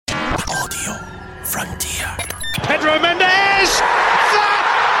frontier. Pedro Mendes! That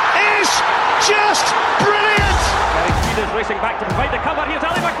is just brilliant! Gary Speed is racing back to provide the cover. Here's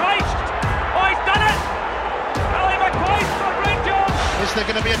Ali McCoist! Oh, he's done it! Ali McCoist for Rangers! Is there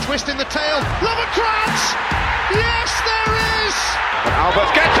going to be a twist in the tail? Lovenkrands! Yes, there is! And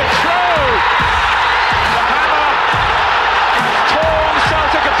Albert gets it through! The hammer torn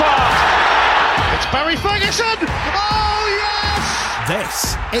Celtic apart! It's Barry Ferguson! Oh, yes!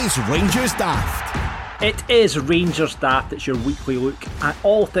 This is Rangers Daft. It is Rangers Daft. It's your weekly look at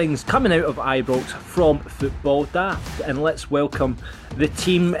all things coming out of Ibrox from Football Daft. And let's welcome the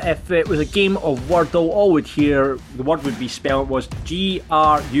team. If it was a game of Wordle, all would hear the word would be spelled was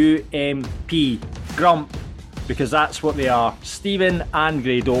G-R-U-M-P. Grump. Because that's what they are. Stephen and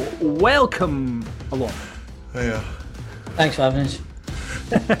Grado, welcome along. Yeah. Thanks for having us.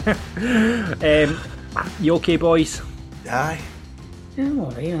 You okay, boys? Aye. Yeah, I'm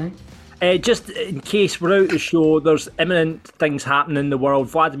alright, aye. Just in case we're out the show, there's imminent things happening in the world.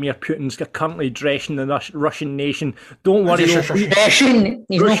 Vladimir Putin's currently addressing the Russian nation. Don't worry. Russian?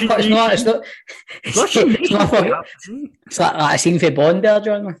 It's not. It's like that scene for Bond there,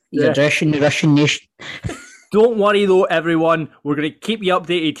 John. He's addressing the Russian nation. Don't worry though, everyone. We're going to keep you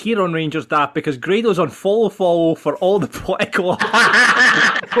updated here on Rangers Daft because Grado's on follow for all the political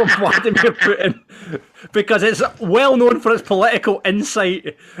from Vladimir Putin because it's well known for its political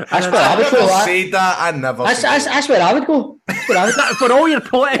insight. That's where I would go. That's where I would go. For all your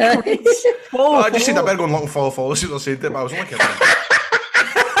political I just said I better go and look and follow. See what I said, but I was looking at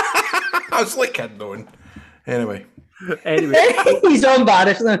I was like kidding though. Anyway, he's so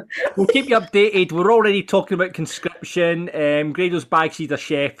embarrassed now. We'll keep you updated. We're already talking about conscription. Grado's Bagseed a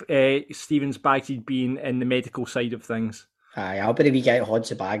chef. Stephen's Bagseed being in the medical side of things. Aye, I'll be the wee guy who hods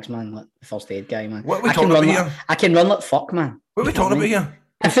the bags, man. Like the first aid guy, man. What are we talking about here? I can run like fuck, man. What are we talking about here?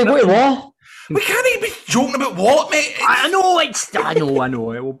 If we go to war. We can't even be joking about what, mate? I know.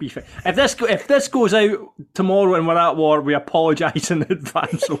 It will be fine. If this goes out tomorrow and we're at war, we apologise in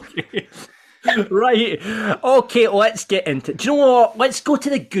advance, okay? Right. Okay, let's get into it. Do you know what? Let's go to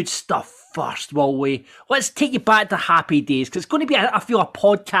the good stuff first, will we? Let's take you back to happy days, because it's going to be, I feel, a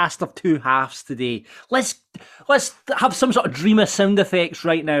podcast of two halves today. Let's have some sort of dream of sound effects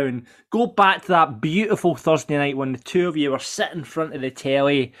right now and go back to that beautiful Thursday night when the two of you were sitting in front of the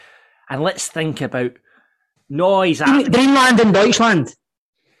telly, and let's think about noise. Greenland and Deutschland.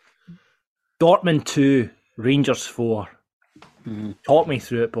 Dortmund 2, Rangers 4. Talk me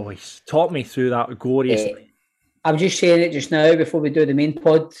through it, boys. Talk me through that gloriously. I'm just saying it just now before we do the main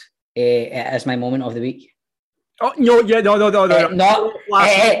pod. It is my moment of the week. Oh no! It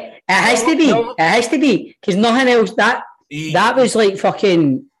has to be. It has to be because nothing else. That was like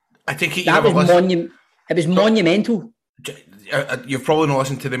fucking. I think it was monumental. You've probably not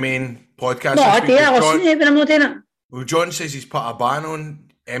listened to the main podcast. No, I listen to it, but I'm not doing it. Well, John says he's put a ban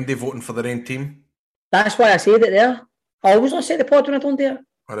on MD voting for their own team. That's why I said it there. I always not say the pod when I don't do it.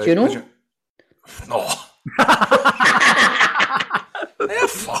 Right, do you know? No.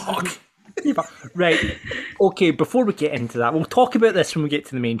 Fuck. Right. Okay, before we get into that, we'll talk about this when we get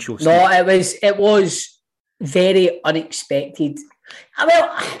to the main show. No, it was very unexpected.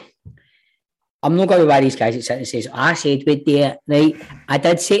 Well, I'm not going to worry these guys that sit and says, I said we'd do it, right? I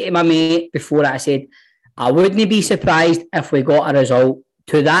did say to my mate before I said, I wouldn't be surprised if we got a result.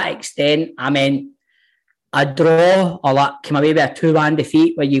 To that extent, I meant a draw or like came away with a 2-1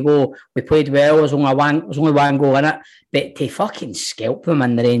 defeat where you go, we played well, there's only one goal in it. But to fucking scalp them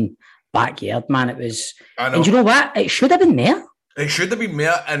in their own backyard, man, it was. And you know what? It should have been there. It should have been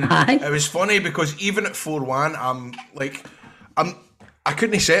there, and It was funny because even at 4-1, I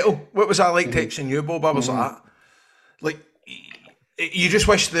couldn't settle. What was I like texting you, Bob? I was like, you just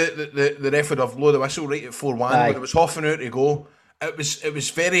wish the ref would have blown the whistle right at 4-1 when it was half an hour to go. It was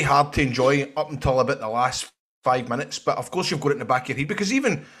very hard to enjoy up until about the last 5 minutes. But of course, you've got it in the back of your head because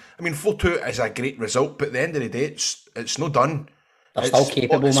 4-2 is a great result. But at the end of the day, it's not done. They're still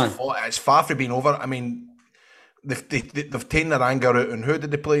capable, man. It's far from being over. I mean, they've taken their anger out. And who did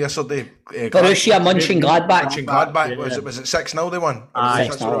they play yesterday? Borussia Mönchengladbach. Mönchengladbach. Was it 6-0 they won? Aye.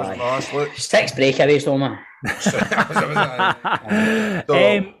 6 breakaways, though, man.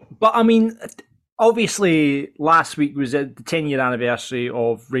 But I mean, obviously, last week was the 10-year anniversary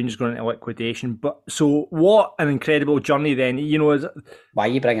of Rangers going into liquidation. But so, what an incredible journey then. You know, why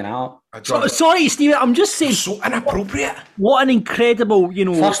are you bringing that up? Sorry, Steve. I'm just saying. So inappropriate. What an incredible,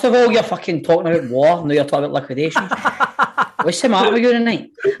 First of all, you're fucking talking about war. Now you're talking about liquidation. What's the matter with you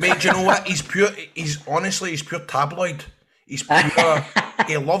tonight? Mate, do you know what? He's pure tabloid. He's pure.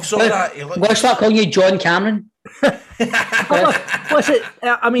 He loves all that. I'm going to start calling you John Cameron. What's it?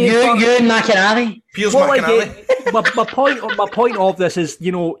 I mean, You and McInally. Piers what, McInally. my point of this is,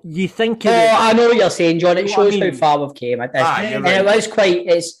 you think I know what you're saying, John. It You know what shows I mean? how far we've came. It is. You're And right. it was quite.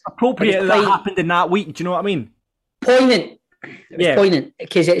 It's appropriate it's that quite happened in that week. Do you know what I mean? poignant. It was Yeah. poignant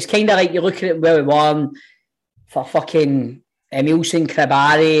because it's kind of like you're looking at where we were for fucking Emilson,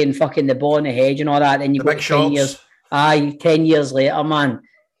 Kribari, and fucking the ball in the hedge and all that. Then you The go big 10 shots. years. 10 years later, man.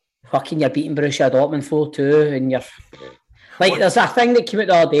 Fucking you're beating Borussia Dortmund 4-2, and you're like, there's a thing that came out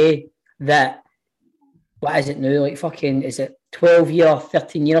the other day that, what is it now? Like fucking, is it 12 year,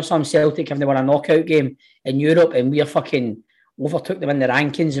 13 year or some Celtic have they won a knockout game in Europe, and we're fucking overtook them in the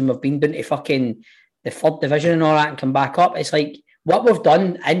rankings, and we've been down to fucking the third division and all that and come back up. It's like what we've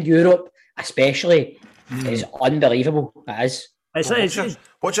done in Europe, especially, is unbelievable. It is.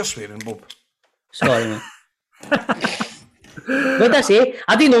 What's your swearing, Bob? Sorry, man. What did I say?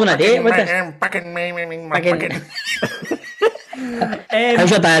 I didn't know when I did it. What did I- How's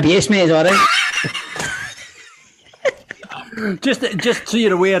your diabetes, mate? Is it all right? Just so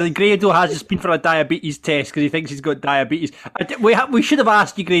you're aware, the Grado has just been for a diabetes test because he thinks he's got diabetes. We should have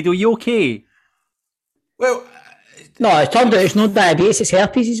asked you, Grado, are you okay? Well, No, it turned out it's not diabetes, it's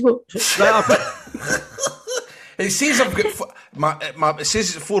herpes he's got. it says I've got it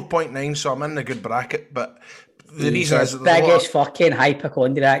says it's 4.9, so I'm in a good bracket. But the reason is that there's a lot biggest of- fucking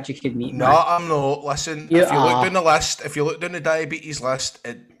hypochondriac you could meet. No, man. I'm not. Listen, You if you look are. down the list, if you look down the diabetes list,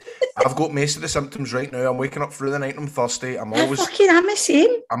 I've got most of the symptoms right now. I'm waking up through the night and I'm thirsty. I'm I'm the same.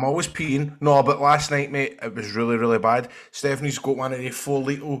 always peeing. No, but last night, mate, it was really, really bad. Stephanie's got one of the 4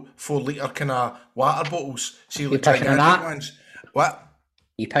 litre kind of water bottles. See, like pissing in gigantic that? ones. What?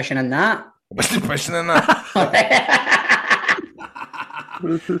 You pushing in that? I wasn't pissing in that.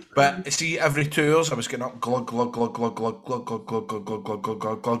 But see, every 2 hours I was getting up, glug, glug, glug, glug, glug, glug, glug, glug, glug, glug, glug, glug,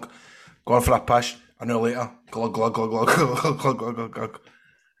 glug, glug, going for a piss. An hour later, glug, glug, glug, glug, glug, glug, glug, glug, glug, glug.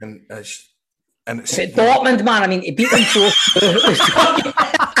 And it's But Dortmund, man, I mean, he beat them 4.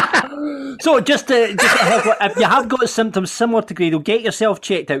 So if you have got symptoms similar to Grado, get yourself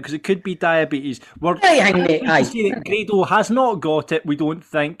checked out because it could be diabetes. We're Aye, mate, aye. say that Grado has not got it, we don't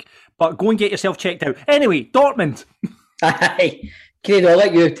think, but go and get yourself checked out. Anyway, Dortmund. Aye. Credo, I'll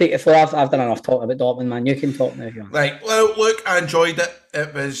let you take it for. I've done enough talking about Dortmund, man. You can talk now if you want. Right, well, look, I enjoyed it.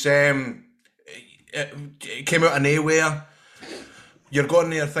 It was, it came out of nowhere. You're going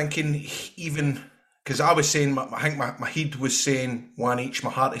there thinking, even, because I was saying, I think my head was saying 1 each, my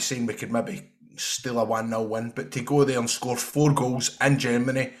heart is saying we could maybe steal a 1-0 win, but to go there and score 4 goals in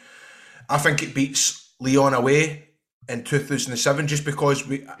Germany, I think it beats Lyon away in 2007, just because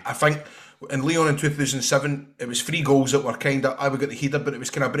I think in Lyon in 2007, it was 3 goals that were kind of, I would get the header, but it was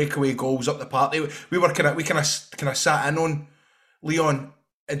kind of breakaway goals up the park. We kind of sat in on Lyon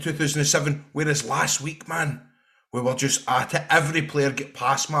in 2007, whereas last week, man, we were just at it. Every player get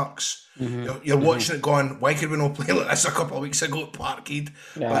pass marks. You're watching it going, why could we not play like this a couple of weeks ago at Parkhead?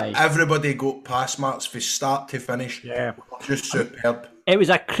 But everybody got pass marks from start to finish. Yeah. Just superb. It was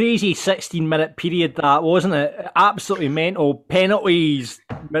a crazy 16-minute period, that, wasn't it? Absolutely mental. Penalties,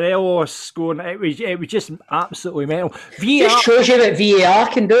 Morelos scoring. It was just absolutely mental. Just shows you what VAR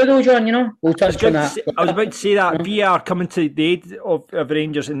can do, though, John. You know, we'll touch on that. I was about to say that VAR coming to the aid of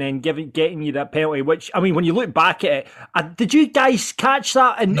Rangers and then getting you that penalty. Which, I mean, when you look back at it, did you guys catch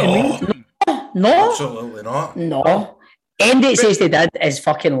that? No, absolutely not. No. Andy says they did is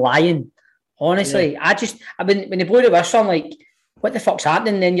fucking lying. Honestly, yeah. When they blew the whistle, I'm like, what the fuck's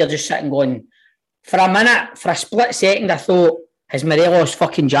happening? Then you're just sitting going, for a minute, for a split second, I thought, has Morelos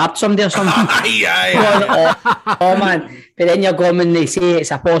fucking jabbed somebody or something? Oh, man. But then you're going, when they say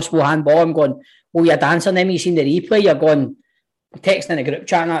it's a possible handball, I'm going, well, you're dancing them, you've seen the replay, you're going, I'm texting in the group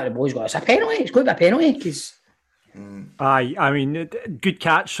chat and that, the boys go, it's a penalty, it's going to be a penalty, because... Aye, I mean, good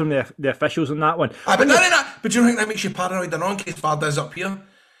catch from the officials on that one. But do you think that makes you paranoid and on case VAR does up here?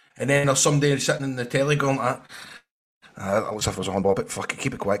 And then there's somebody sitting in the telly going, it looks like it was a handball, but fuck it,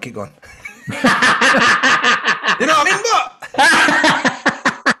 keep it quiet, keep going. You know what I mean?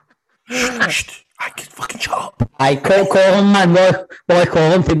 But I could fucking shut up. I call him, man. Well, I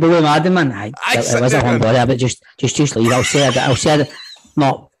call him to bully Madden, man. It was a handball, but just leave. I'll say it.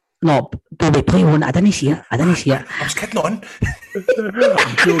 No, Bobby, play on. I didn't see it. I was kidding on.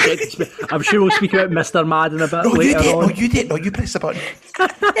 I'm sure we'll speak about Mr. Madden a bit later on. No, you did. No, you press the button.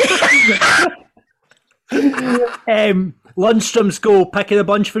 Lundstrom's goal, pick of the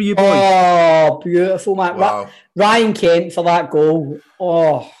bunch for you, boy. Oh, beautiful, man. Wow. Ryan Kent for that goal.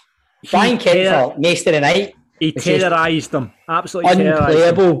 Oh, Ryan Kent for most of the night. He terrorised them. Absolutely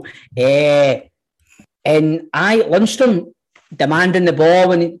unplayable. And Lundstrom, demanding the ball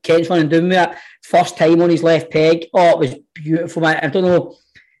when Kent's running down with it. First time on his left peg. Oh, it was beautiful, man. I don't know.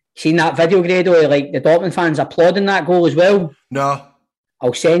 Seen that video, Grado? Like the Dortmund fans applauding that goal as well. No.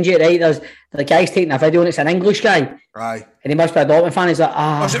 I'll send you it, right? There's the guy's taking a video and it's an English guy. Aye. And he must be a Dortmund fan. He's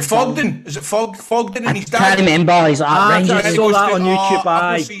like, is it Fogden? Is it Fogden and his dad? I can't remember. He's like, I saw that on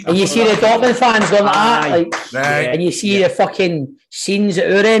YouTube, and you see the Dortmund fans going like that. Right. And you see the fucking scenes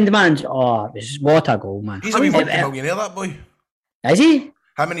at our end, man. Oh, it was what a goal, man. He's a wee multi-millionaire, that boy. Is he?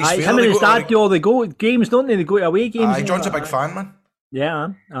 Him and his dad do all the games, don't they? They go to away games. John's a big fan, man. Yeah,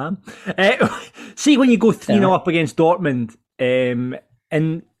 I am. See, when you go 3-0 up against Dortmund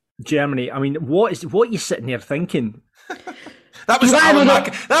in Germany, I mean, what are you sitting there thinking? That was Alan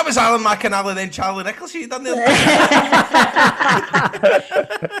McInally, then Charlie Nicholas. You done there?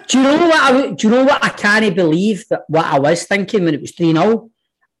 Do you know what? I can't believe that what I was thinking when it was 3-0.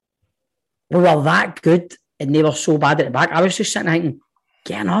 We were that good, and they were so bad at the back. I was just sitting thinking,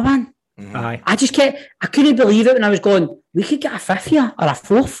 get another one. Aye. I couldn't believe it when I was going, we could get a fifth here, or a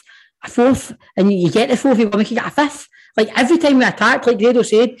fourth, and you get the fourth, we could get a fifth. Like every time we attacked, like Grado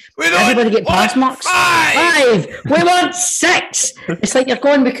said, everybody get pass marks. 5. We want 6. It's like you're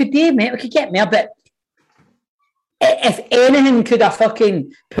going, we could do, mate, we could get more, but if anything could have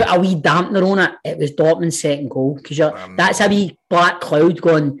fucking put a wee dampener on it, it was Dortmund's second goal, because that's a wee black cloud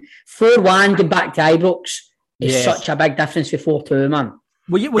going 4-1, going back to Ibrox. It's such a big difference with 4-2, man.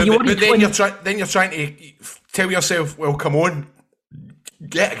 But then you're trying to tell yourself, well, come on,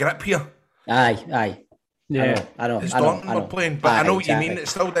 get a grip here. Aye. Yeah, I know. It's Dortmund we're playing, but I know what you mean. It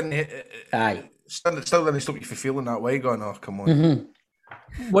still didn't. Still didn't stop you from feeling that way. Going, oh, come on.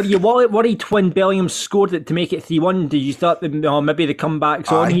 Mm-hmm. Were you worried when Bellingham scored it to make it 3-1? Did you thought maybe the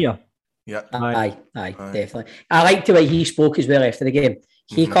comeback's on here? Yeah. Aye, definitely. I liked the way he spoke as well after the game.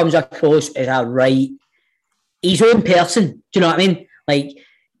 He comes across as his own person. Do you know what I mean? Like,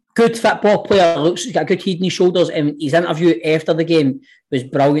 good football player, looks he's got a good head in his shoulders, and his interview after the game was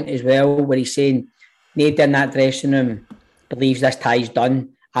brilliant as well, where he's saying, nobody in that dressing room believes this tie's done.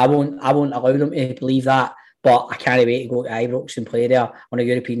 I won't allow them to believe that, but I can't wait to go to Ibrox and play there on a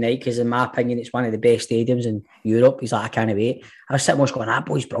European night, because in my opinion it's one of the best stadiums in Europe. He's like, I can't wait. I was sitting there going, that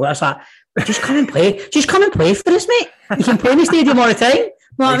boy's brilliant. I was like, just come and play for us, mate. You can play in the stadium all the time. You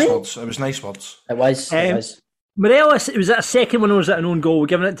know what I mean? Words. It was nice words. It was. Morelos, was it a second one or was it an own goal? We're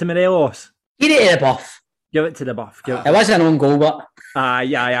giving it to Morelos. Give it to the Buff. Give it to the Buff. It wasn't an own goal, but...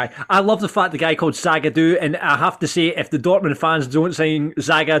 Aye. I love the fact the guy called Zagadou, and I have to say, if the Dortmund fans don't sign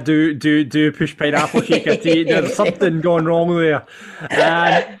Zagadou, do push pineapple shaker tea, there's something going wrong there.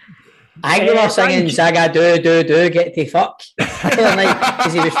 I think they were singing Zagadou, get to fuck.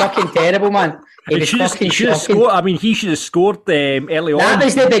 Because he was fucking terrible, man. He should have scored. I mean, he should have scored early on. That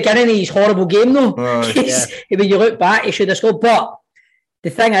was the beginning of his horrible game, though. When you look back, he should have scored. But the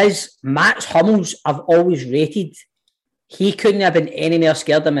thing is, Mats Hummels, I've always rated. He couldn't have been any more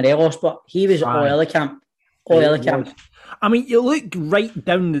scared than Morelos, but he was all Ellicamp. I mean, you look right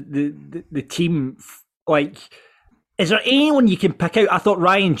down the team, like... Is there anyone you can pick out? I thought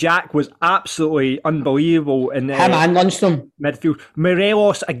Ryan Jack was absolutely unbelievable in him and Lundstrom midfield.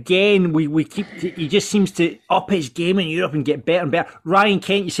 Morelos again. He just seems to up his game in Europe and get better and better. Ryan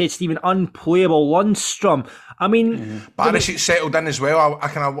Kent, you said, Stephen, unplayable. Lundstrom. I mean, Barisic settled in as well.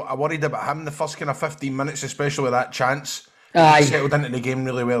 I worried about him the first kind of 15 minutes, especially with that chance. He settled into the game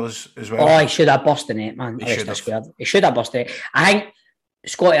really well as well. Oh, he should have busted it, man. He should have busted it. I think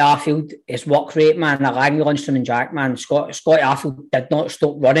Scotty Arfield, his work rate, man, along with Lundstrom and Jack, man, Scotty Arfield did not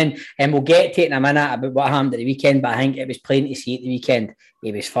stop running, and we'll get to it in a minute about what happened at the weekend, but I think it was plain to see at the weekend,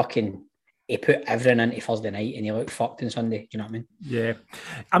 he put everything into Thursday night, and he looked fucked on Sunday, do you know what I mean? Yeah.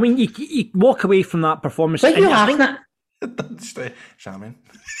 I mean, you walk away from that performance... What are you laughing at? Shaman.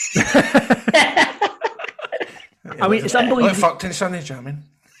 I mean, it's unbelievable. Look fucked on Sunday, Shaman.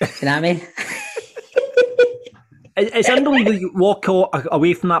 You know what I mean? It's unbelievable you walk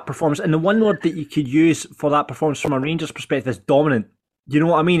away from that performance, and the one word that you could use for that performance from a Rangers perspective is dominant. You know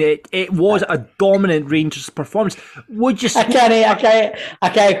what I mean? It was a dominant Rangers performance. Would you? I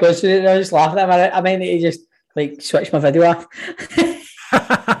can't go through it. I was just laughing at him. I mean, he just like switched my video off.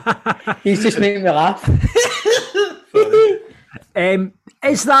 He's just making me laugh.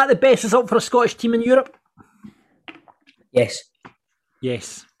 Is that the best result for a Scottish team in Europe? Yes.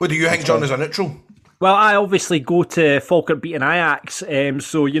 What do you think, John, as a neutral? Well, I obviously go to Falkirk beating Ajax,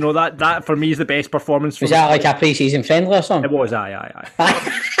 so you know that for me is the best performance. Was that like a pre-season friendly or something? It was, aye.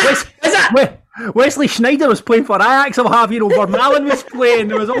 Wesley Schneider was playing for Ajax. I'll have Vermaelen was playing.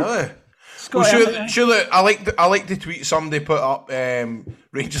 There was all. Well, surely, I like the tweet somebody put up.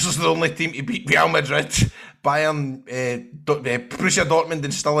 Rangers is the only team to beat Real Madrid, Bayern, Borussia Dortmund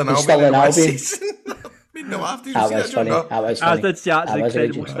and Stirling Stirling Albion. That was funny. That was funny. I did see that's an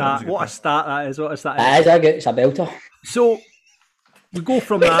incredible start. What a start that is. What a start. It is. It's a belter. So we go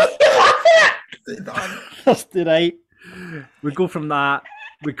from that. Thursday night. We go from that.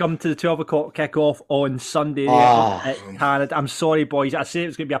 We come to the 12 o'clock kickoff on Sunday at Canada. I'm sorry, boys. I said it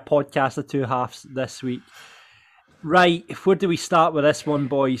was going to be a podcast of two halves this week. Right, where do we start with this one,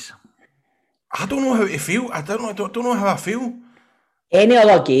 boys? I don't know how to feel. I don't know how I feel. Any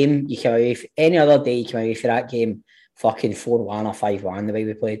other game you come away, any other day you come away for that game, fucking 4-1 or 5-1 the way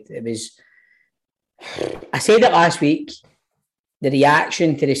we played. It was. I said it last week. The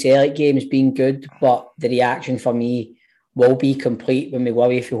reaction to the Celtic game has been good, but the reaction for me will be complete when we go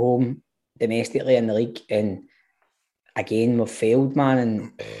away from home domestically in the league. And again, we've failed, man.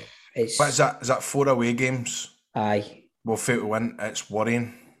 And it's. What is that? Is that 4 away games? Aye. We'll fail to win. It's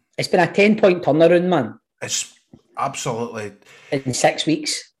worrying. It's been a 10-point turnaround, man. It's absolutely. In 6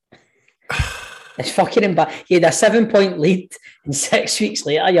 weeks. It's fucking embarrassing. You had a 7-point lead, and 6 weeks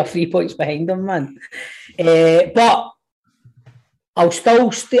later, you're 3 points behind them, man. But I'll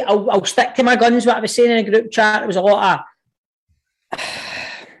still I'll stick to my guns. What I was saying in a group chat, it was a lot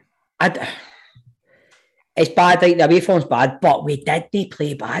of. It's bad, right? The away form's bad, but we didn't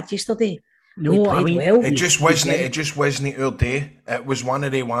play bad yesterday. No, we played well. It just wasn't our day. It was one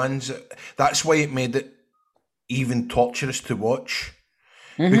of the ones. That's why it made it even torturous to watch,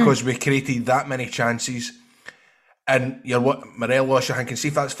 because we created that many chances. And Morelos, I can see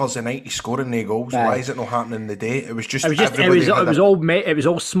if that's Thursday night, he's scoring no goals. Right. Why is it not happening in the day? It was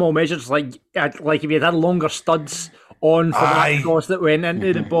all small measures. Like if you had longer studs on for that cross that went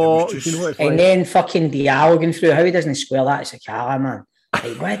into the ball. Then fucking Diallo going through. How he doesn't square that? It's Sakala, man.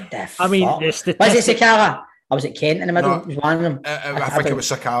 Like, what the fuck? I mean, was it Sakala? Or was it Kent in the middle? It was one of them. I think it was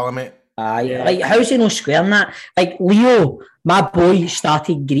Sakala, mate. Like, how's he not squaring that? Like, Leo, my boy,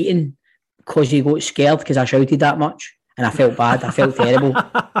 started greeting because he got scared because I shouted that much. And I felt bad. I felt terrible.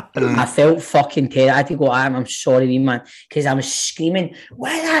 I felt fucking terrible. I had to go at him. I'm sorry, man. Because I was screaming,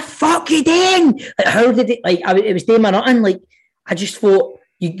 what the fuck are you doing? Like, how did it... Like, it was doing my nothing. Like, I just thought...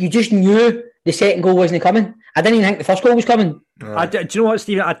 You just knew the second goal wasn't coming. I didn't even think the first goal was coming. Do you know what,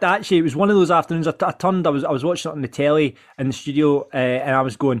 Stephen? Actually, it was one of those afternoons. I turned. I was watching it on the telly in the studio, and I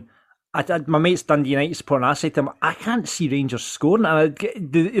was going. My mate's Dundee United supporter, and I said to him, "I can't see Rangers scoring." And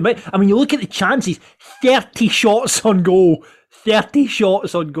I mean, you look at the chances: 30 shots on goal. 30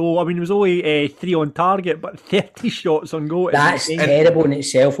 shots on goal. I mean, it was only 3 on target, but 30 shots on goal. That's terrible in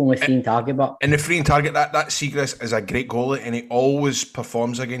itself on the free on target. But in the free on target, that Siegrist is a great goalie, and he always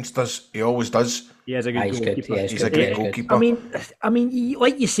performs against us. He always does. He is a good goalkeeper. He's a great goalkeeper. I mean,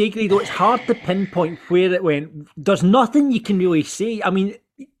 like you say, Greg, though, it's hard to pinpoint where it went. There's nothing you can really say. I mean,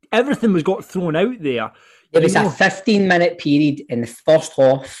 everything was got thrown out there. There was a 15-minute period in the first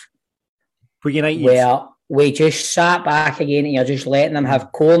half for United where we just sat back again, and you're just letting them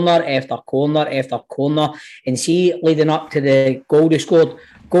have corner after corner after corner. And see, leading up to the goal they scored,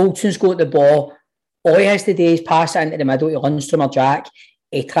 Goldson's got the ball. All he has to do is pass it into the middle to Lundstrom or Jack.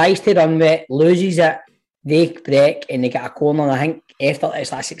 He tries to run with it, loses it, they break, and they get a corner. And I think after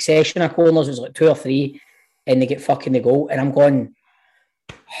it's like a succession of corners, it was like 2 or 3, and they get fucking the goal. And I'm going,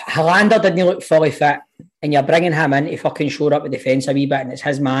 Helander didn't look fully fit, and you're bringing him in to fucking shore up the defence a wee bit, and it's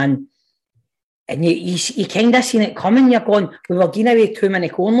his man. And you kind of seen it coming. You're going, we were getting away too many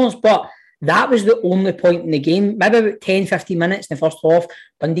corners, but that was the only point in the game. Maybe about 10, 15 minutes in the first half,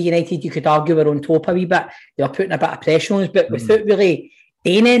 Dundee United, you could argue, were on top a wee bit. They were putting a bit of pressure on us, but without really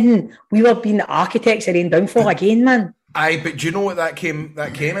doing anything, we were being the architects of their own downfall again, man. Aye, but do you know what that came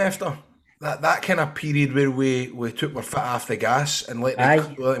after? That kind of period where we took our foot off the gas and let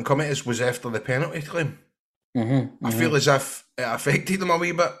them come at us was after the penalty claim. I feel as if it affected them a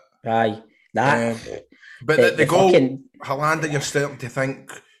wee bit. Aye. But the goal, Helander, you're starting to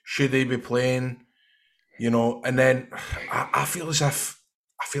think, should they be playing? You know, and then I feel as if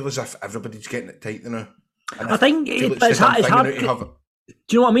everybody's getting it tight now. I think it's hard.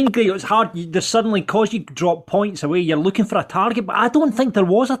 Do you know what I mean, Greg? It's hard. There's suddenly, because you drop points away, you're looking for a target, but I don't think there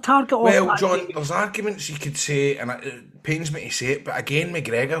was a target. Well, John, there's arguments you could say, and it pains me to say it, but again,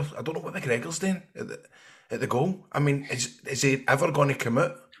 McGregor, I don't know what McGregor's doing at the goal. I mean, is he ever going to come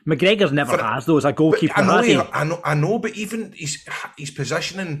out? McGregor's never has though as a goalkeeper. I know, but even his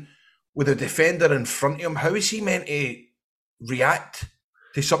positioning with a defender in front of him, how is he meant to react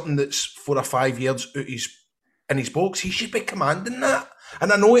to something that's 4 or 5 yards out in his box? He should be commanding that.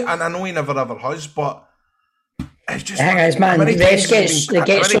 And I know he never ever has, but it's just man. Has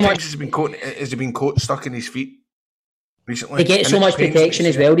he been caught stuck in his feet recently? They get so much protection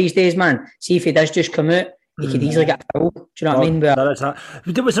as well these days, man. See if he does just come out, he could easily get a foul. Do you know what I mean? But, there is that.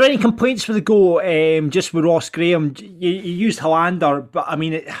 Was there any complaints with the goal? Just with Ross Graham, you used Hollander, but I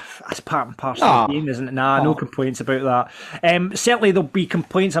mean, that's part and parcel of the game, isn't it? No complaints about that. Certainly there'll be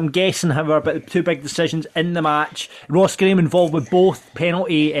complaints, I'm guessing, however, about the two big decisions in the match. Ross Graham involved with both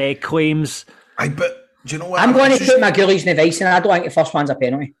penalty claims. But do you know what? I'm going to put my goalies in the vice, and I don't think the first one's a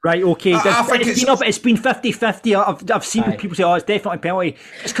penalty. Right, okay. I think it's been 50-50. I've seen people say, it's definitely a penalty.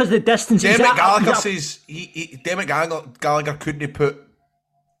 It's because of the distance. Dermot Gallagher says Dermot Gallagher couldn't put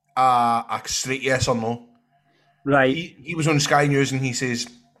a straight yes or no. Right. He was on Sky News and he says,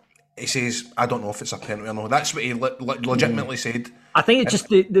 I don't know if it's a penalty or no. That's what he legitimately said. I think it's just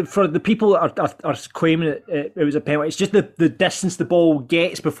for the people that are claiming it was a penalty, it's just the distance the ball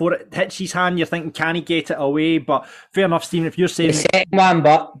gets before it hits his hand. You're thinking, can he get it away? But fair enough, Stephen, if you're saying... The second one,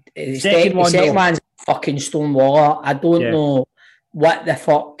 but the second one's fucking Stonewaller. I don't know what the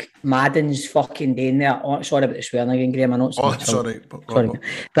fuck Madden's fucking doing there. Oh, sorry about the swearing again, Graham. I know it's sorry.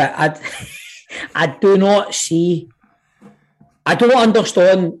 But I do not see... I don't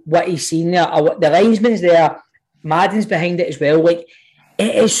understand what he's seen there. The linesman's there. Madden's behind it as well. Like,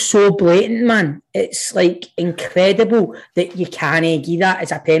 it is so blatant, man. It's like incredible that you can't give that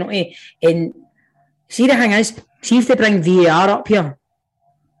as a penalty. And see, the thing is, see if they bring VAR up here,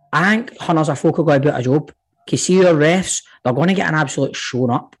 I think Hunters are folk are going to do a job. Because see your refs, they're going to get an absolute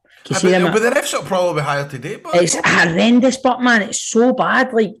shown up. But the refs will probably be higher today. But it's horrendous, but man, it's so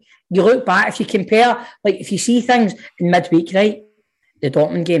bad. Like, you look back, if you compare, like, if you see things in midweek, right? The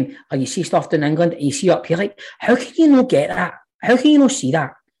Dortmund game, or you see stuff in England, and you see up here, like, how can you not get that? How can you not see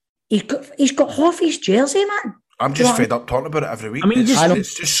that? He's got half his jersey, man. I'm just fed up talking about it every week. I mean,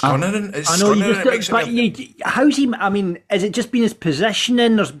 it's just stunning. How's he? I mean, has it just been his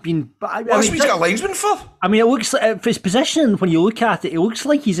positioning? There's been. What's he's got a linesman for? I mean, it looks like for his positioning. When you look at it, it looks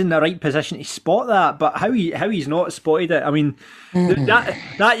like he's in the right position to spot that. But how he's not spotted it? I mean,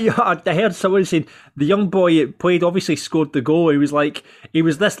 I heard someone saying the young boy that played obviously scored the goal. He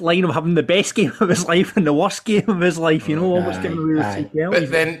was this line of having the best game of his life and the worst game of his life. You know, almost giving away the CPL.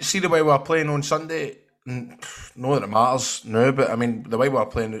 But then see the way we're playing on Sunday. Not that it matters now, but I mean the way we're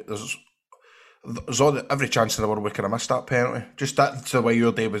playing, there's every chance in the world we could have missed that penalty. Just that's the way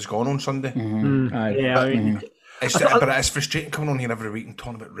your day was gone on Sunday. But it's frustrating coming on here every week and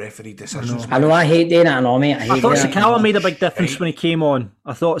talking about referee decisions. I know, I hate doing it, mate. I thought Sakala made a big difference when he came on.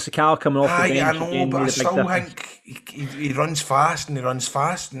 I thought Sakala coming off the bench. I know, but I still think he runs fast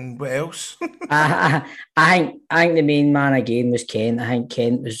and what else? I think the main man again was Kent. I think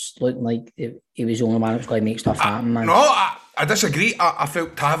Kent was looking like he was the only man that was going to make stuff happen, man. No, I disagree. I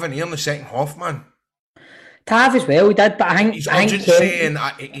felt Tavernier in the second half, man. Tav as well, he did, but I think he's urgency, and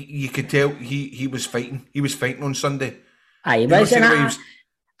you could tell he was fighting. He was fighting on Sunday. I don't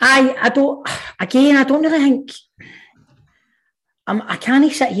really think. I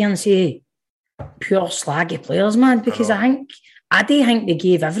can't sit here and say pure slaggy players, man, because I do think they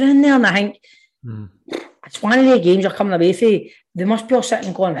gave everything there, and I think it's one of the games you're coming away from. They must be all sitting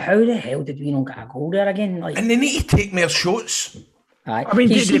and going, how the hell did we not get a goal there again? Like, and they need to take more shots. I mean,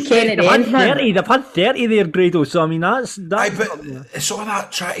 they've had 30 there, Grado, so I mean, that's but it's all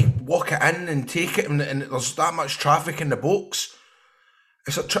that trying to walk it in and take it, and there's that much traffic in the box.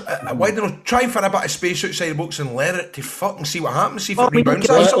 It's why don't you try for a bit of space outside the box and let it to fucking see what happens, see if it rebounds.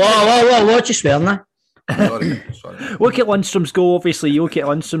 What you swearing at? Sorry. Look at Lundstrom's goal, obviously, you look at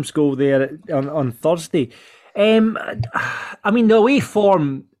Lundstrom's goal there on Thursday. I mean, the away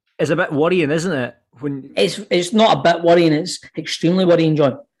form is a bit worrying, isn't it? It's not a bit worrying, it's extremely worrying,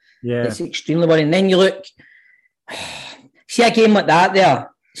 John. Yeah. It's extremely worrying. Then you look, see a game like that there,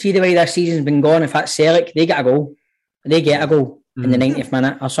 see the way this season's been going. If that's Celtic, they get a goal. They get a goal in the 90th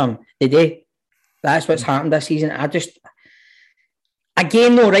minute or something. They do. That's what's happened this season.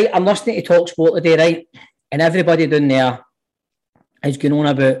 Again though, right, I'm listening to Talk Sport today, right, and everybody down there is going on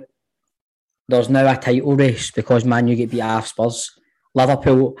about there's now a title race because Man U get beat off Spurs.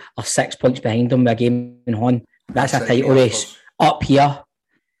 Liverpool are 6 points behind them with a game in hand. That's a title race. Up here,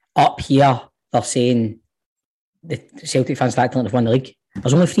 they're saying the Celtic fans act like they've won the league.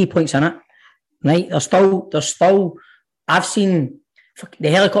 There's only 3 points in it. Right? There's still I've seen the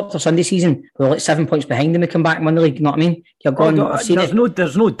Helicopter Sunday season, we're like 7 points behind them to come back and win the league, you know what I mean?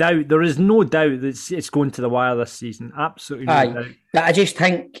 There's no doubt that it's going to the wire this season. Absolutely no doubt. But I just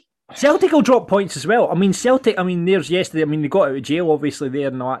think Celtic will drop points as well. I mean, Celtic, there's yesterday, they got out of jail, obviously, there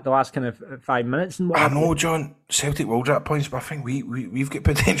in the last kind of 5 minutes. And I know, John, Celtic will drop points, but I think we've got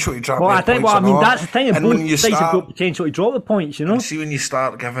potential to drop points. That's the thing. And both sides have got potential to drop the points, you know? See, when you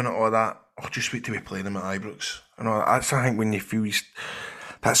start giving it all that, just wait till we play them at Ibrox. That's, I think, when you feel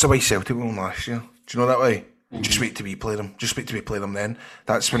that's the way Celtic won last year. Do you know that way? Just wait till we play them. Just wait till we play them then.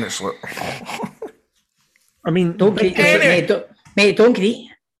 That's when it's like... I mean... Don't greet, mate, don't greet.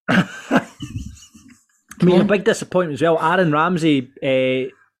 I mean, a big disappointment as well. Aaron Ramsey...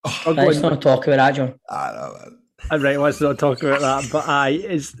 Let's not talk about that, John. I know, man. Right, let's not talk about that. But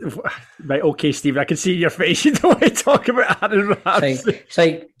right, okay, Stephen, I can see your face. You don't want to talk about Aaron Ramsey. It's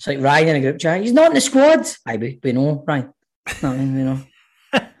like Ryan in a group chat. He's not in the squad. We know, Ryan. No, we know.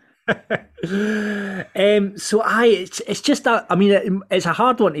 It's just that. I mean, it's a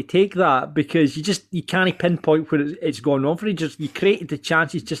hard one to take that because you can't pinpoint where it's gone wrong for you. You created the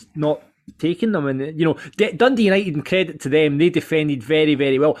chances, just not taking them. And Dundee United, and credit to them, they defended very,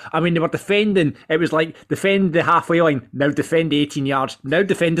 very well. I mean, they were defending. It was like defend the halfway line, now defend the 18 yards, now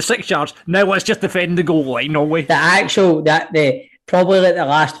defend the 6 yards. Now let's just defend the goal line, no way. Probably like the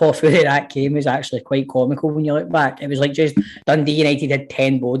last half of that game was actually quite comical when you look back. It was like just Dundee United had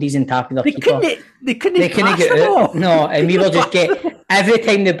 10 bodies on top of their keeper. They couldn't get it out. No, and we were just every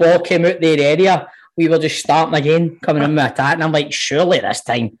time the ball came out their area, we were just starting again, coming in with attack. And I'm like, surely this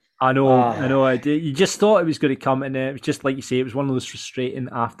time. I know. You just thought it was going to come, and it was just like you say, it was one of those frustrating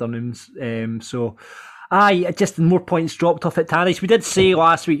afternoons. Just more points dropped off at Tannadice. We did say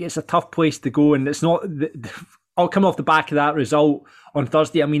last week it's a tough place to go, and it's not. I'll come off the back of that result on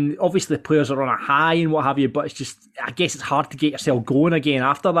Thursday. I mean, obviously the players are on a high and what have you, but it's just, I guess it's hard to get yourself going again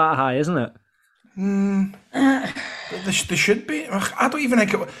after that high, isn't it? They should be. I don't even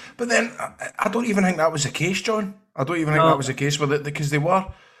think it. But then I don't even think that was the case, John. I don't even think that was the case with it because they were.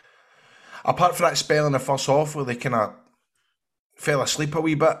 Apart from that spell in the first half where they kind of fell asleep a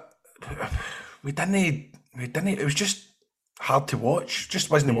wee bit, we didn't. It was just hard to watch.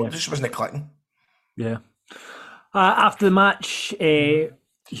 Just wasn't clicking. Yeah. After the match,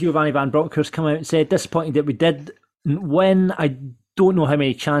 Giovanni Van Bronckhorst came out and said, disappointed that we did win. I don't know how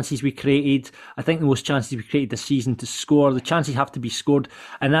many chances we created. I think the most chances we created this season to score. The chances have to be scored,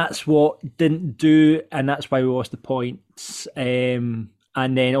 and that's what didn't do, and that's why we lost the points. And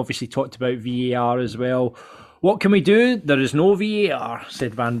then obviously talked about VAR as well. What can we do? There is no VAR,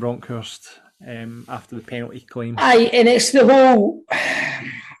 said Van Bronckhorst after the penalty claim. And it's the whole...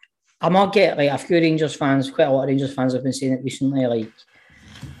 I'm not getting, a few Rangers fans, quite a lot of Rangers fans have been saying it recently,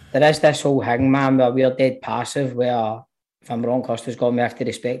 there is this whole thing, man, where we're dead passive, where Van Bronckhorst has got me have to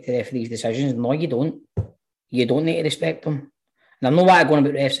respect the referee's decisions. No, you don't. You don't need to respect them. And I'm not want to go on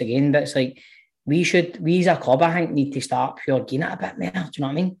about refs again, but it's like, we as a club, I think, need to start pure getting it a bit more. Do you know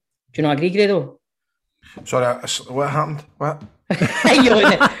what I mean? Do you not agree, Grado? Sorry, what happened? What? Were you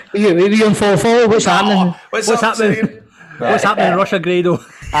on 4-4? What's happening? What's happening? What's happening in Russia, Grado?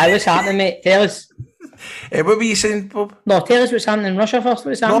 What's happening, mate? Tell us. What were you saying, Bob? No, tell us what's happening in Russia first.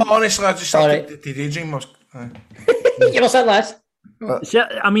 What's happening? No, honestly, I just started to daydream. You must have last.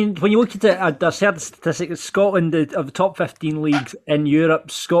 I mean, when you look at it, there's certain statistics. Scotland, of the top 15 leagues in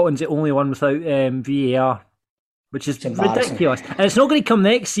Europe, Scotland's the only one without VAR, which is ridiculous. And it's not going to come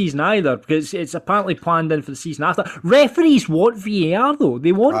next season either, because it's apparently planned in for the season after. Referees want VAR, though.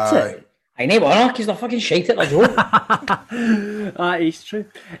 They want it. I know, because they're fucking shite at the job. That is true.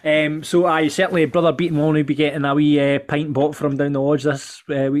 So certainly Brother Beaton will be getting a wee pint bought for him down the lodge this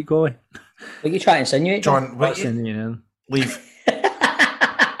week, going. What are you trying to insinuate, John? Leave.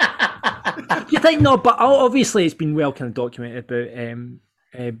 You think no? But obviously it's been well kind of documented about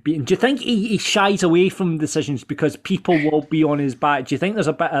Beaton. Do you think he shies away from decisions because people will be on his back? Do you think there's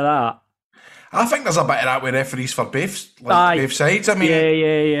a bit of that? I think there's a bit of that with referees for both sides. I mean,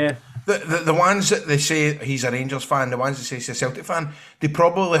 yeah. The ones that they say he's a Rangers fan, the ones that say he's a Celtic fan, they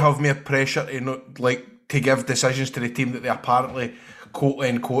probably have more pressure to give decisions to the team that they apparently quote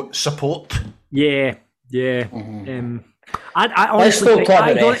unquote support. Yeah. Mm-hmm. I honestly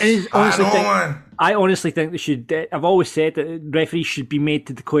think they should. I've always said that referees should be made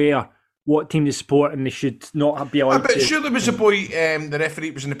to declare what team they support, and they should not be allowed. But sure, there was a boy, the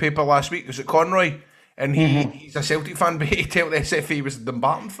referee was in the paper last week. Was it Conroy? And he's a Celtic fan, but he told the SFA he was a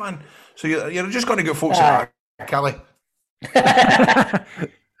Dumbarton fan. So you're just going to get folks like that, Kelly.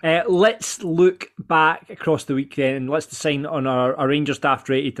 Let's look back across the week then, and let's decide on our Rangers daft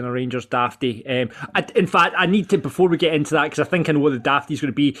rated and our Rangers dafty. In fact, I need to, before we get into that, because I think I know what the dafty is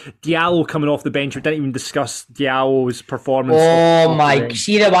going to be. Diallo coming off the bench. We didn't even discuss Diallo's performance. Oh my!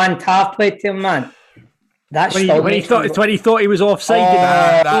 See the one Taft played to him, man. That's when he thought he was offside.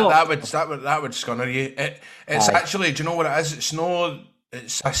 That would scunner you. It's actually, do you know what it is? It's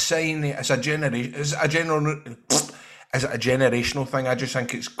a sign. It's a generational thing. I just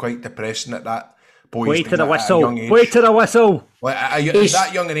think it's quite depressing that boy. Wait to the whistle. Like, at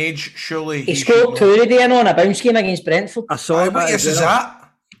that young an age, surely he scored 2 today on a bounce game against Brentford. I saw it. What years is that?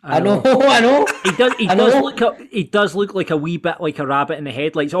 I know. He does look like a wee bit like a rabbit in the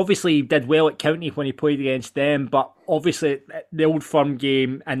headlights. Obviously, he did well at County when he played against them, but obviously the Old Firm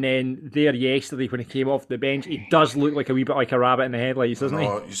game and then there yesterday when he came off the bench, he does look like a wee bit like a rabbit in the headlights, doesn't he?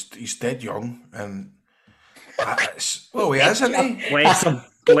 He's dead young, and he is, isn't he? Bless him.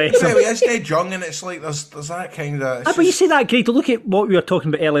 He is dead young, and it's like there's that kind of. But you say that, Greg. To look at what we were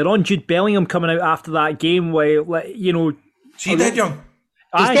talking about earlier on, Jude Bellingham coming out after that game, where is he dead young?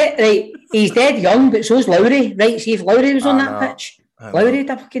 He's dead young, but so's Lowry. Right, see if Lowry was on that pitch. Lowry would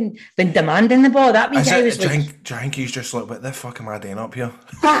have fucking been demanding the ball. That wee guy was like... Do you think he's just like, what the fuck am I doing up here?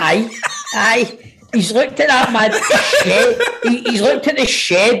 Aye. He's looked at that mad shed. He's looked at the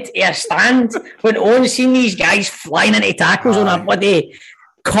shed of a stand when on seen these guys flying into tackles on a bloody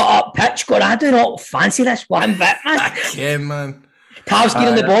cut-up pitch going, I do not fancy this one bit, man. Yeah, man. Tav's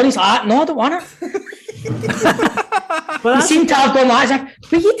getting the ball, he's like, no, I don't want it. He seen Tav going like,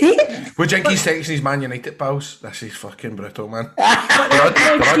 what are you doing? Would you think he's texting his Man United pals? This is fucking brutal, man. They're all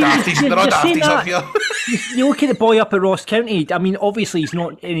dafties up here. You look at the boy up at Ross County. I mean, obviously he's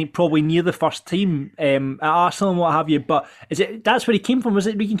not probably near the first team at Arsenal and what have you. But that's where he came from? Was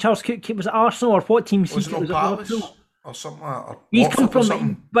it Regan Charles Cook? Was it Arsenal or what team? Was it not Palace or something like that? He's come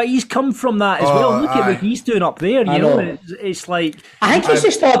from, but he's come from that as well. Look at what he's doing up there. You know, it's like I think it's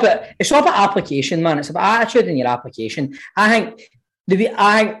just all about application, man. It's about attitude in your application. I think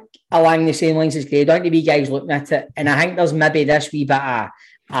along the same lines as Greg, I think the wee guy's looking at it, and I think there's maybe this wee bit of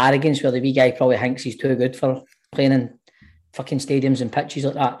arrogance where the wee guy probably thinks he's too good for playing in fucking stadiums and pitches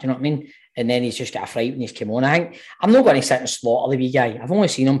like that. Do you know what I mean? And then he's just got a fright when he's come on. I think I'm not going to sit and slaughter the wee guy. I've only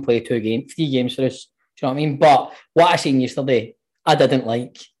seen him play 3 games for us. Do you know what I mean? But what I seen yesterday, I didn't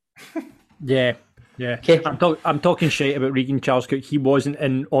like. Yeah. Okay. I'm talking shit about Regan Charles Cook. He wasn't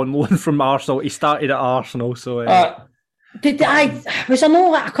on loan from Arsenal. He started at Arsenal, so. Was there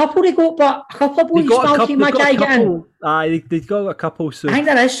no a couple they got, but a couple of boys still keep my guy getting? Aye, they've got a couple. So I think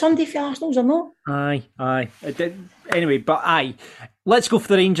there is somebody for Arsenal's or not. Aye. Anyway, but aye. Let's go for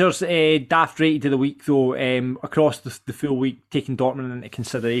the Rangers daft rated of the week, though. Across the full week, taking Dortmund into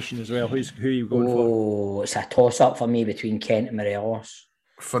consideration as well. Who are you going for? Oh, it's a toss-up for me between Kent and Morelos.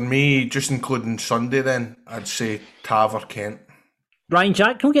 For me, just including Sunday, then I'd say Tav or Kent. Ryan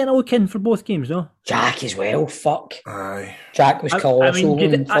Jack can we get a look in for both games, no? Jack as well, fuck. Aye. Jack was colossal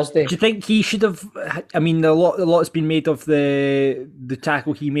on Thursday. Do you think he should have... I mean, a lot's been made of the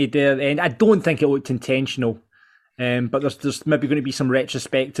tackle he made there, and I don't think it looked intentional. But there's maybe going to be some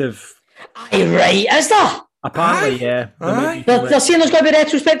retrospective... Aye, right, is there? Apparently, yeah. They're saying there's going to be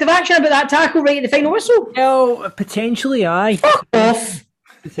retrospective action about that tackle right at the final whistle? Well, potentially, aye. Fuck off.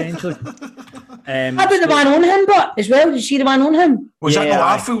 Potentially. How about the man on him, but as well? Did you see the man on him? Was that no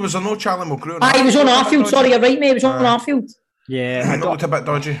Arfield? Was there no Charlie Mulgrew? He was on Arfield. Sorry, you're right, mate. It was on Arfield. Yeah, it looked a bit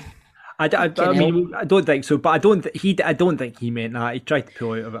dodgy. I mean, I don't think so, but I don't think he meant that. He tried to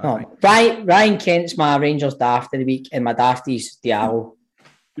pull out of it. No. Ryan Kent's my Rangers daft of the week, and my dafty's Diallo.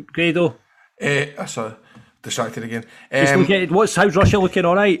 Grado. I saw distracted again. How's Russia looking?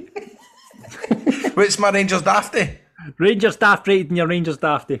 All right. What's my Rangers dafty? Rangers daft rating your Rangers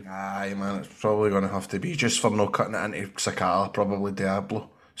dafty. Aye, man, it's probably going to have to be just for not cutting it into Sakala, probably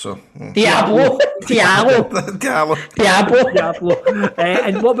Diablo. So Diablo.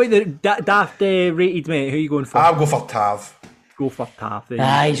 And what about the daft rated, mate? Who are you going for? I'll go for Tav. Go for Tav.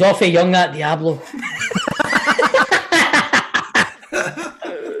 He's awfully young, that Diablo.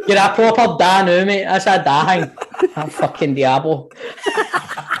 You're a proper da now, mate. That's a da hang. That fucking Diablo.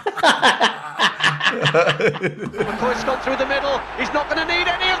 McCoy's gone through the middle. He's not going to need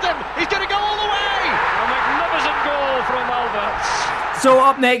any of them. He's going to go all the way. A magnificent goal from Alberts. So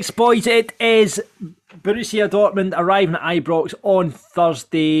up next, boys, it is Borussia Dortmund arriving at Ibrox on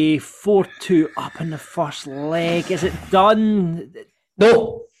Thursday. 4-2 up in the first leg. Is it done?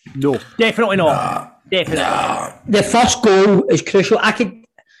 No, definitely not. Definitely not. The first goal is crucial.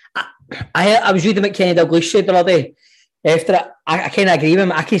 I was reading what Kenny Dalglish said the other day. After it, I kind of agree with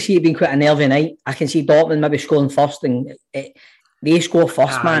him. I can see it being quite a nervy night. I can see Dortmund maybe scoring first, and they score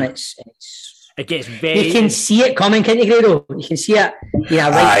first, man. It gets very... You can see it coming, can't you, Grado? You can see it.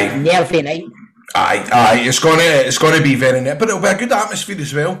 Nervy night. Aye. It's going to be very nervy, but it'll be a good atmosphere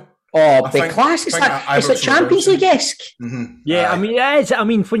as well. Oh, the class! It's like Champions League-esque. Mm-hmm. Yeah, I mean, it is. I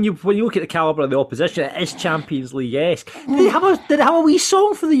mean, when you look at the calibre of the opposition, it is Champions League-esque. Did they have a wee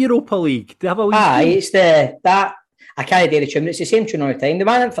song for the Europa League? Did they have a wee? It's that. I can't do the tune. It's the same tune all the time. They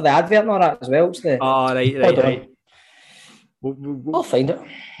ran it for the advert and all that as well. It's the. Oh, right. I'll find it.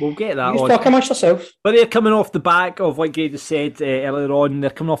 We'll get that You on. talk amongst yourselves. But they're coming off the back of, like Greg just said earlier on, they're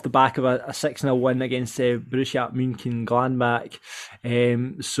coming off the back of a 6-0 win against Borussia Mönchengladbach.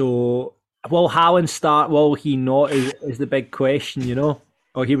 So will Haaland start? Will he not? Is the big question, you know?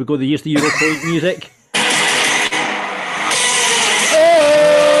 Oh, here we go. Here's the Europa League music.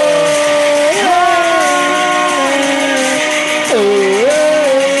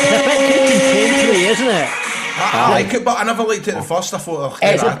 It's a bit contemporary, isn't it? I like it, but I never liked it at first. I thought,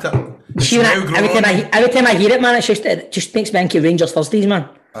 It's at it. See, every time I hear it, man, it just makes me think of Rangers Thursdays, man.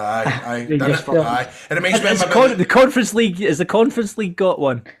 Aye. Rangers Aye. And it makes me The Conference League, is the Conference League got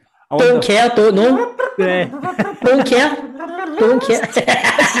one? Don't care, don't know. Don't care.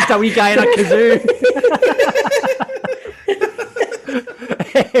 It's just a wee guy in a kazoo.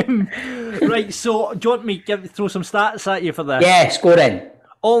 Right, so do you want me to throw some stats at you for this? Yeah, score in.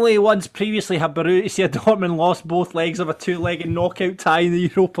 Only once previously had Borussia Dortmund lost both legs of a two-legged knockout tie in the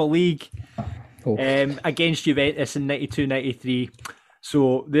Europa League against Juventus in 92-93.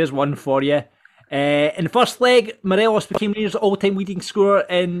 So there's one for you. In the first leg, Morelos became Rangers' all-time leading scorer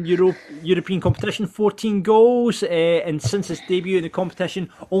in European competition, 14 goals. And since his debut in the competition,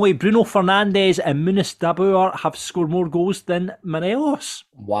 only Bruno Fernandes and Munis Dabur have scored more goals than Morelos.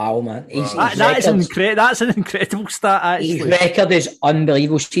 Wow, man. That's an incredible stat, actually. His record is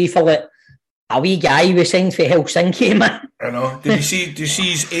unbelievable. See, for like a wee guy we signed for Helsinki, man. I know. Did you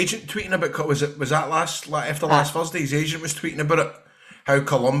see his agent tweeting about? Was that after last Thursday? His agent was tweeting about it. How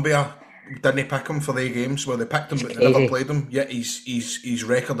Colombia didn't pick him for their games. Well, they picked him, but they never played him. Yet he's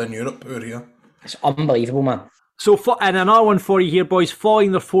record in Europe over here. It's unbelievable, man. So, and another one for you here, boys.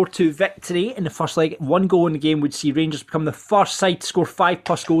 Following their 4-2 victory in the first leg, one goal in the game would see Rangers become the first side to score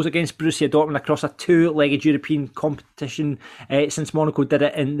 5+ goals against Borussia Dortmund across a two-legged European competition since Monaco did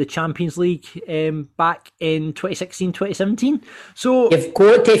it in the Champions League back in 2016-2017. So you've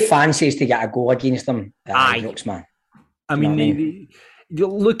got to fancies to get a goal against them. Brooks, man. I mean,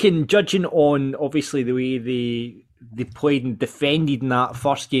 judging on obviously the way they played and defended in that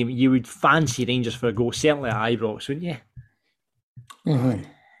first game, you would fancy Rangers for a goal, certainly at Ibrox, wouldn't you? Mm-hmm.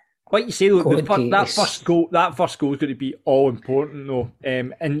 Like you say, though, that first goal is going to be all important, though,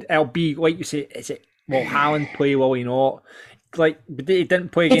 and it'll be like you say. Will Haaland play? Will he not? Like, but he didn't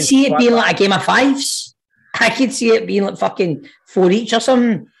play against. I could see it being like a game of fives. I could see it being like fucking 4 each or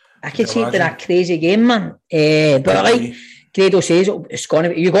something. I could see it being a crazy game, man. But like Grado says, it's going to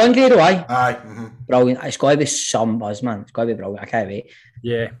be. You going, Grado? Aye. Mm-hmm. Brilliant. It's got to be some buzz, man. It's got to be brilliant. I can't wait.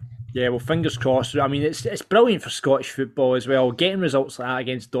 Yeah. Well, fingers crossed. I mean, it's brilliant for Scottish football as well. Getting results like that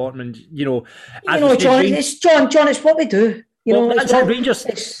against Dortmund, John. It's what we do. Rangers.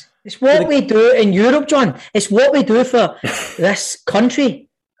 It's what we do in Europe, John. It's what we do for this country.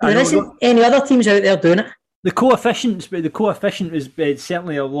 There isn't any other teams out there doing it. The coefficient was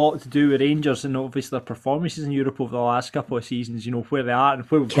certainly a lot to do with Rangers and obviously their performances in Europe over the last couple of seasons, where they are and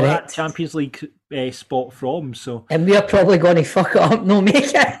where we've got that Champions League spot from. So, and we are probably going to fuck it up, no make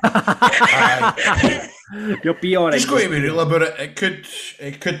it. You'll be alright. Just going to be real about it.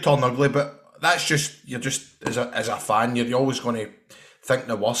 It could turn ugly, but that's you're just as a fan, you're always going to think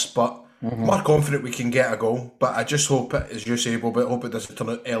the worst, but I'm more confident we can get a goal. But I just hope it, as you say, Bob, I hope it doesn't turn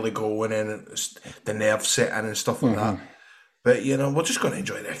out early goal and then the nerves set in and stuff like that. But we're just going to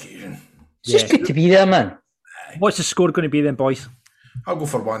enjoy the occasion. It's just good to be there, man. What's the score going to be then, boys? I'll go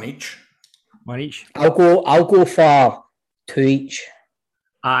for 1 each. 1 each. I'll go for 2 each.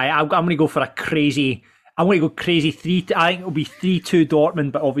 I'm going to go for a crazy. I'm going to go crazy 3. I think it'll be 3-2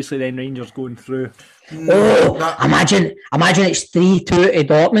 Dortmund, but obviously then Rangers going through. Imagine it's 3-2 to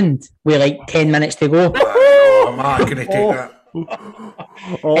Dortmund with like 10 minutes to go. I'm not going to take that.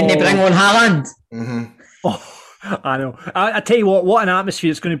 And they bring on Haaland. I know. I tell you what an atmosphere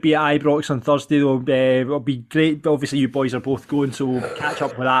it's going to be at Ibrox on Thursday, though. It'll be great. But obviously, you boys are both going, so we'll catch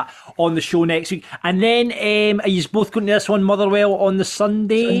up with that on the show next week. And then, are you both going to this one, Motherwell, on the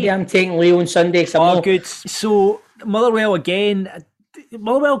Sunday? I'm taking Leo on Sunday. Good. So, Motherwell again.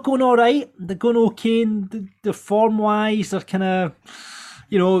 Motherwell going all right. They're going okay. The form-wise, they're kind of,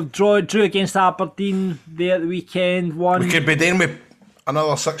 drew against Aberdeen there at the weekend. We could be dealing with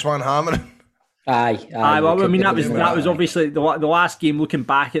another 6-man hammering. Aye. Well, I mean, that was obviously the last game. Looking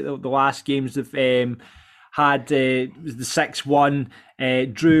back at the last games, they've had the 6-1,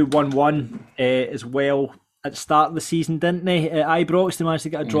 drew 1-1 as well at the start of the season, didn't they? At Ibrox, they managed to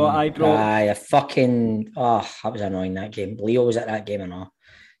get a draw at Ibrox. That was annoying, that game. Leo was at that game and all.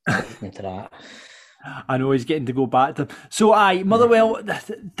 Into that. I know he's getting to go back to them. So, Motherwell,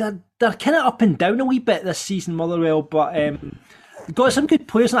 they're kind of up and down a wee bit this season, Motherwell, but got some good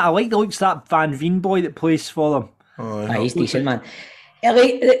players. I like the looks of that Van Veen boy that plays for them. He's decent, man.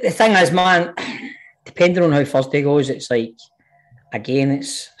 Like, the thing is, man, depending on how Thursday goes, it's like, again,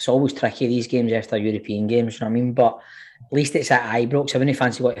 it's always tricky, these games after European games, you know what I mean? But at least it's at Ibrox. I wouldn't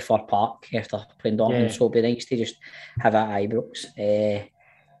fancy going to Fir Park after playing Dortmund, so it'd be nice to just have it at Ibrox.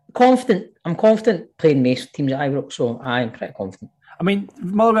 I'm confident playing most teams at Ibrox, so I'm pretty confident. I mean,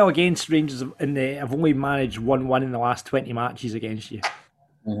 Motherwell against Rangers have only managed 1-1 in the last 20 matches against you.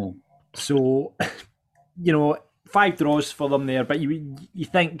 Mm-hmm. So, 5 draws for them there, but you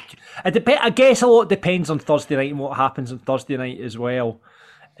think... I guess a lot depends on Thursday night and what happens on Thursday night as well.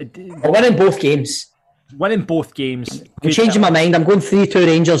 We're winning both games. Winning both games. I'm changing my mind. I'm going 3-2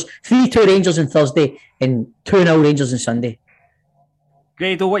 Rangers. 3-2 Rangers on Thursday and 2-0 Rangers on Sunday.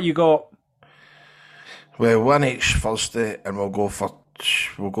 Grado, what you got? Well, 1-each Thursday, and we'll go for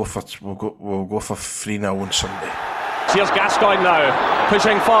 3-0 on Sunday. Here's Gascoigne now,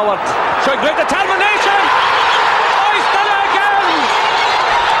 pushing forward, showing great determination. Oh, he's done it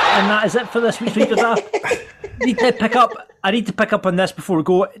again! And that is it for this week's Rangers Draft. I need to pick up on this before we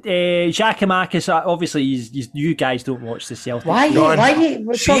go. Giakoumakis, obviously, you guys don't watch the Celtic. Why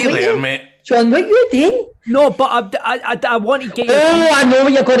you? See you later, mate. John, what are you doing? No, but I want to get you. Oh, I know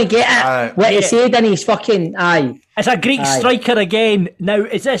what you're going to get at. What he said in his fucking eye. It's a Greek striker again. Now,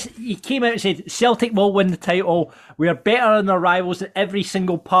 he came out and said, Celtic will win the title. We are better than our rivals in every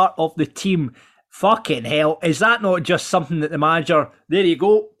single part of the team. Fucking hell, is that not just something that the manager, there you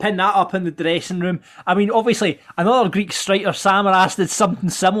go, pin that up in the dressing room? I mean, obviously, another Greek striker, Samaras, did something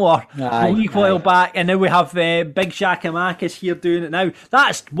similar a wee while back, and now we have big Giakoumakis here doing it now.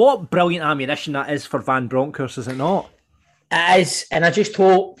 That's what brilliant ammunition that is for Van Bronckhorst, is it not? It is, and I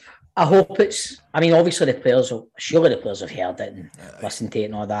hope it's, I mean, obviously the players have heard it and listened to it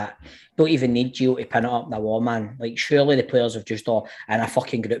and all that. Don't even need you to pin it up in the wall, man. Like, surely the players have just all in a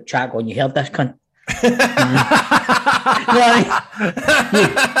fucking group chat going, you heard this, cunt?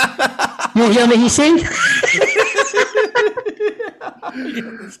 You hear me, he's saying? You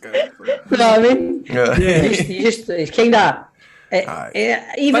know what I mean? It's kind of...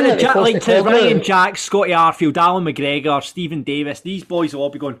 even like Ryan Jack, Scotty Arfield, Alan McGregor, Stephen Davis, these boys will all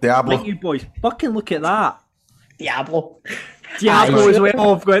be going, Diablo. Like you boys, fucking look at that. Diablo as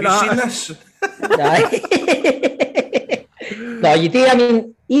well. I've got that. You seen this? No, you do. I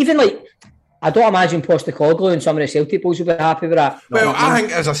mean, even like, I don't imagine Postecoglou and some of the Celtic boys will be happy with that. Well, I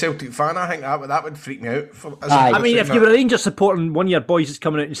think as a Celtic fan, I think that would freak me out. I mean, if you were a Rangers supporting one of your boys is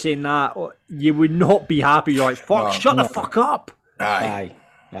coming out and saying that, you would not be happy. You're like, fuck, shut the fuck up. Aye,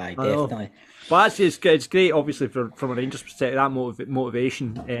 definitely. But it's great, obviously, from a Rangers perspective, that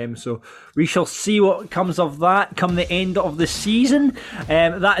motivation. So we shall see what comes of that come the end of the season.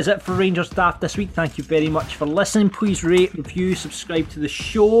 That is it for Rangers Daft this week. Thank you very much for listening. Please rate, review, subscribe to the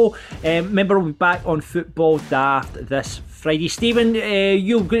show. Remember, we'll be back on Football Daft this Friday. Stephen,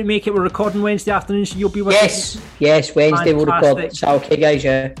 you're going to make it. We're recording Wednesday afternoon, so you'll be with us. Yes, Wednesday we'll record. It's okay, guys,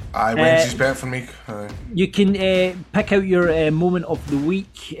 yeah. Aye, Wednesday's better for me. You can pick out your moment of the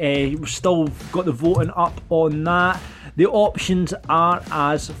week. We've still got the voting up on that. The options are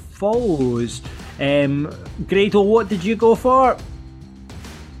as follows. Grado, what did you go for?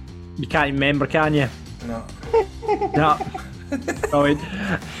 You can't remember, can you? No. Brilliant.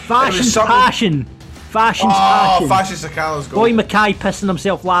 Passion. Fashion's passion. Fashion Sakala's goal. Boy Mackay pissing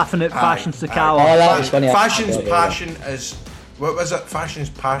himself laughing at Fashion Sakala. Oh, that was funny. Fashion's passion is... What was it? Fashion's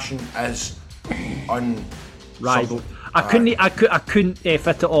passion is unrivaled. I couldn't fit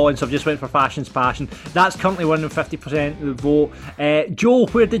it all in, so I've just went for Fashion's passion. That's currently winning 50% of the vote. Joe,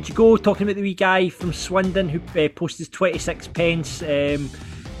 where did you go? Talking about the wee guy from Swindon who posted 26 pence.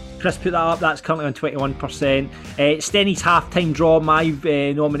 Chris put that up, that's currently on 21%. Stenny's half-time draw, my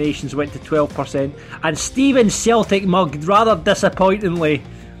nominations went to 12%. And Stephen's Celtic mug, rather disappointingly,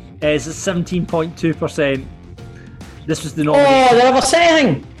 is 17.2%. This was the nomination. Oh, the River City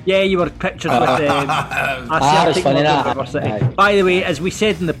thing! Yeah, you were pictured with a Celtic mug of River City. By the way, as we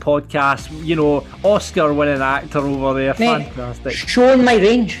said in the podcast, Oscar-winning actor over there, mate, fantastic. Showing my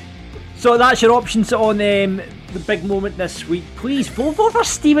range. So that's your options on the big moment this week. Please vote for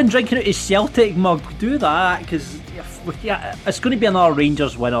Stephen drinking out his Celtic mug. Do that, because it's going to be another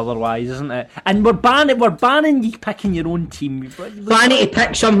Rangers win otherwise, isn't it? And we're banning you picking your own team. Banning to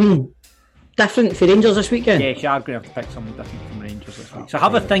pick something different for Rangers this weekend. Yes, you are going to have to pick something different from Rangers this week. So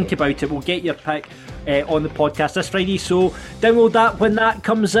have a think about it. We'll get your pick on the podcast this Friday. So download that when that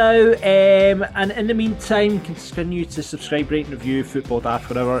comes out. And in the meantime, continue to subscribe, rate and review Football Daft,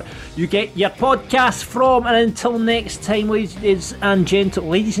 whatever you get your podcast from. And until next time, ladies and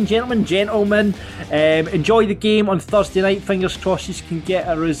gentlemen, enjoy the game on Thursday night. Fingers crossed you can get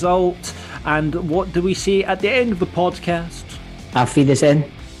a result. And what do we say at the end of the podcast? Auf Wiedersehen.